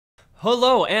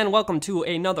Hello and welcome to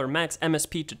another Max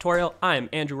MSP tutorial. I'm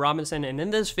Andrew Robinson, and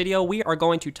in this video we are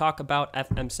going to talk about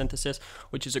FM synthesis,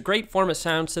 which is a great form of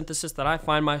sound synthesis that I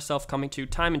find myself coming to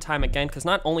time and time again, because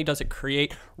not only does it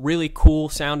create really cool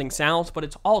sounding sounds, but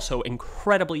it's also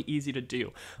incredibly easy to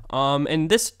do. And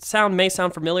this sound may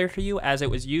sound familiar to you as it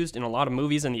was used in a lot of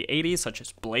movies in the 80s, such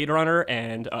as Blade Runner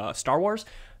and Star Wars,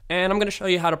 and I'm going to show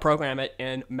you how to program it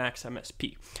in Max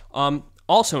MSP.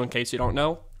 Also, in case you don't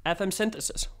know, FM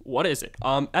synthesis. What is it?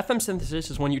 FM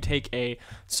synthesis is when you take a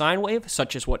sine wave,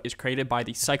 such as what is created by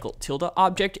the cycle tilde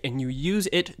object, and you use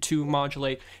it to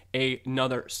modulate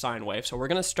another sine wave. So we're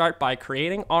going to start by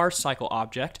creating our cycle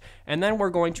object, and then we're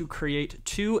going to create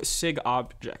two sig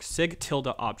objects, sig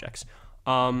tilde objects,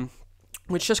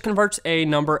 which just converts a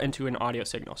number into an audio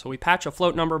signal. So we patch a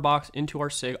float number box into our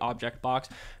sig object box,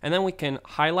 and then we can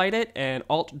highlight it and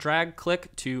alt drag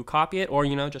click to copy it, or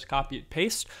just copy it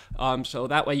paste. So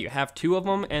that way you have two of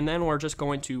them, and then we're just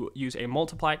going to use a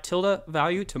multiply tilde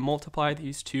value to multiply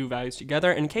these two values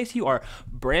together. In case you are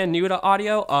brand new to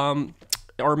audio,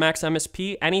 or Max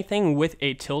MSP, anything with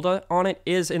a tilde on it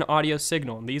is an audio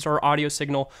signal. And these are audio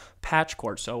signal patch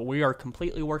cords. So we are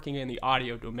completely working in the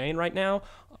audio domain right now,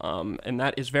 and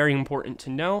that is very important to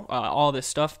know. All this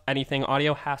stuff, anything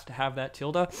audio has to have that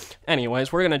tilde.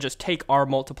 Anyways, we're going to just take our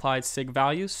multiplied sig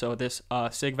values. So this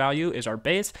sig value is our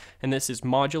base, and this is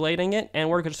modulating it, and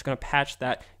we're just going to patch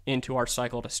that into our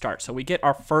cycle to start. So we get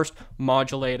our first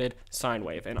modulated sine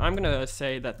wave, and I'm going to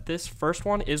say that this first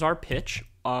one is our pitch.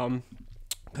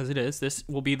 Because it is. This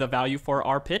will be the value for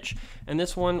our pitch, and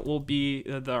this one will be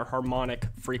the harmonic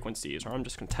frequencies, or I'm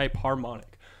just going to type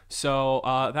harmonic. So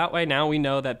that way now we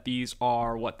know that these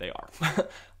are what they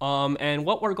are. And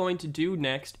what we're going to do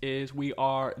next is we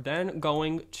are then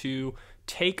going to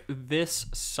take this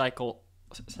cycle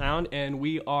sound and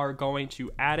we are going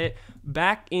to add it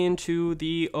back into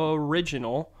the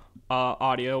original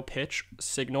audio pitch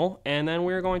signal, and then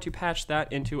we're going to patch that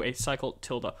into a cycle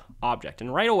tilde object.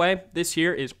 And right away, this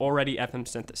here is already FM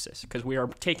synthesis, because we are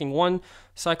taking one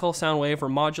cycle sound wave, we're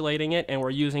modulating it, and we're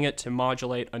using it to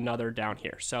modulate another down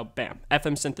here. So bam,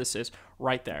 FM synthesis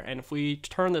right there. And if we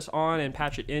turn this on and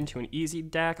patch it into an easy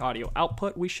DAC audio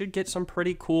output, we should get some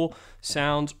pretty cool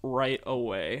sounds right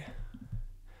away.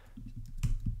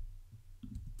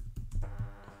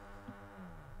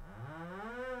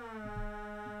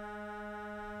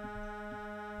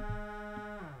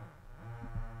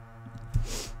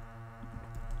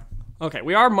 Okay,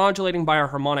 we are modulating by our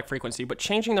harmonic frequency, but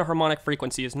changing the harmonic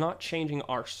frequency is not changing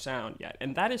our sound yet.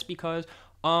 And that is because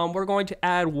we're going to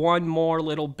add one more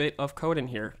little bit of code in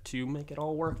here to make it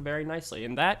all work very nicely.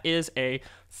 And that is a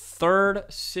third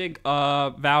sig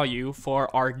value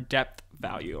for our depth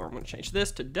value. I'm going to change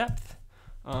this to depth.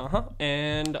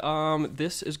 And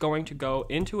this is going to go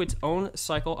into its own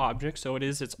cycle object, so it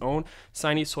is its own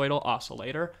sinusoidal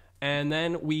oscillator. And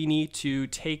then we need to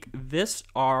take this,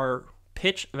 our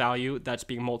pitch value that's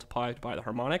being multiplied by the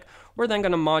harmonic. We're then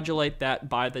going to modulate that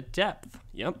by the depth,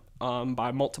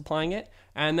 by multiplying it,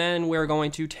 and then we're going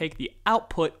to take the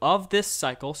output of this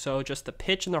cycle, so just the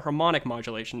pitch and the harmonic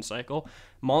modulation cycle,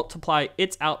 multiply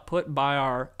its output by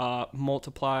our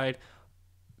multiplied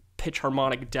pitch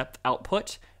harmonic depth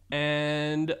output,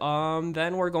 and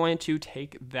then we're going to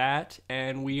take that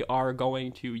and we are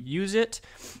going to use it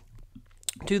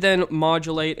to then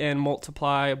modulate and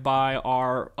multiply by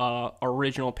our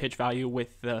original pitch value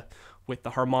with the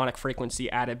harmonic frequency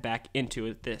added back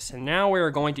into this. And now we're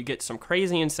going to get some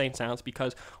crazy insane sounds,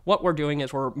 because what we're doing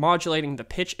is we're modulating the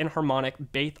pitch and harmonic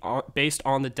based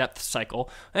on the depth cycle,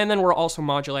 and then we're also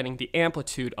modulating the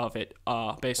amplitude of it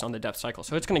based on the depth cycle.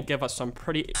 So it's going to give us some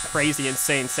pretty crazy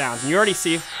insane sounds. And you already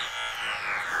see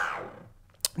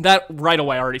that right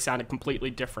away already sounded completely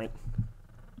different.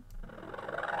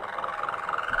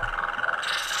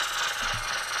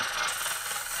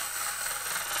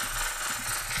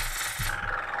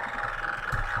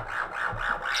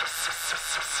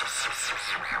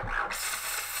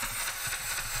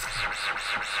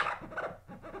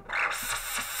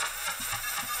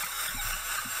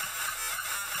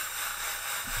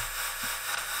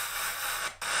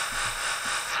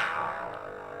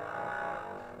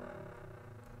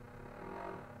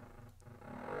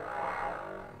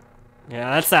 Yeah,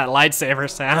 that's that lightsaber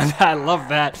sound. I love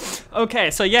that.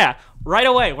 Okay, so yeah, right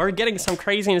away, we're getting some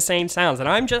crazy, insane sounds, and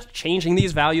I'm just changing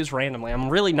these values randomly. I'm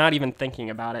really not even thinking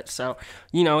about it. So,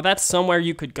 that's somewhere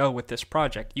you could go with this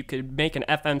project. You could make an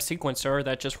FM sequencer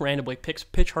that just randomly picks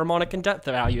pitch, harmonic, and depth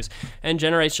values and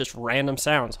generates just random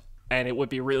sounds, and it would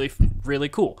be really, really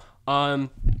cool.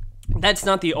 That's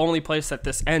not the only place that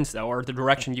this ends, though, or the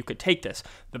direction you could take this.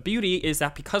 The beauty is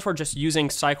that because we're just using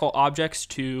cycle objects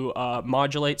to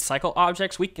modulate cycle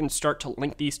objects, we can start to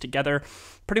link these together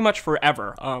pretty much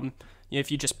forever if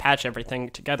you just patch everything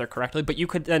together correctly. But you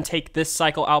could then take this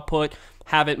cycle output,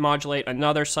 have it modulate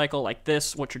another cycle like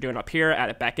this, what you're doing up here, add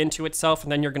it back into itself,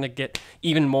 and then you're going to get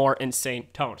even more insane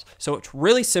tones. So it's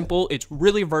really simple, it's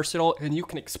really versatile, and you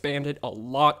can expand it a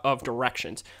lot of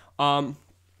directions.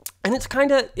 And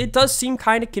it does seem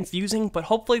kind of confusing, but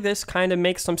hopefully this kind of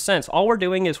makes some sense. All we're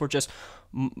doing is we're just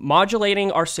modulating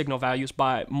our signal values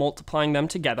by multiplying them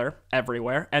together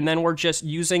everywhere, and then we're just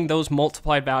using those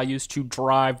multiplied values to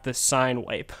drive the sine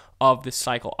wave of the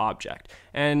cycle object.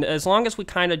 And as long as we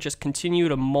kind of just continue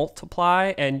to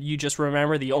multiply, and you just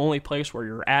remember the only place where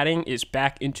you're adding is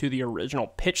back into the original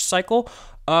pitch cycle,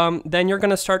 then you're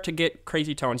going to start to get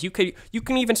crazy tones. You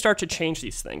can even start to change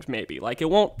these things maybe. Like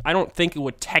I don't think it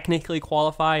would technically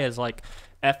qualify as like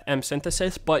FM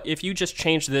synthesis, but if you just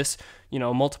change this,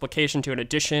 multiplication to an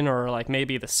addition, or like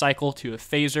maybe the cycle to a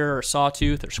phasor or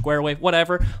sawtooth or square wave,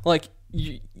 whatever, like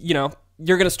you're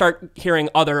going to start hearing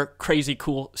other crazy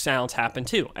cool sounds happen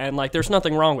too. And like there's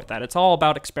nothing wrong with that. It's all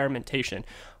about experimentation.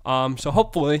 So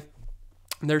hopefully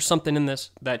there's something in this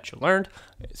that you learned.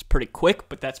 It's pretty quick,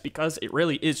 but that's because it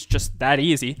really is just that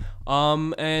easy.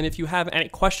 And if you have any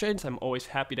questions, I'm always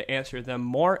happy to answer them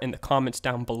more in the comments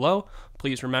down below.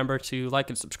 Please remember to like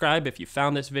and subscribe if you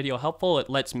found this video helpful. It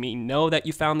lets me know that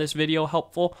you found this video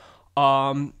helpful.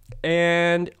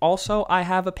 And also I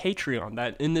have a Patreon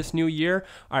that in this new year,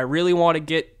 I really want to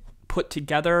get put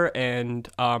together and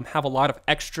have a lot of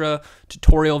extra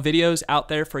tutorial videos out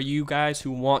there for you guys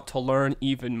who want to learn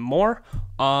even more.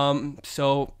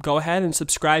 So go ahead and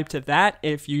subscribe to that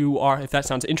if that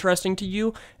sounds interesting to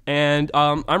you. And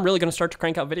I'm really going to start to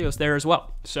crank out videos there as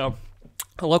well. So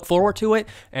I look forward to it,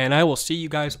 and I will see you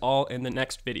guys all in the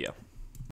next video.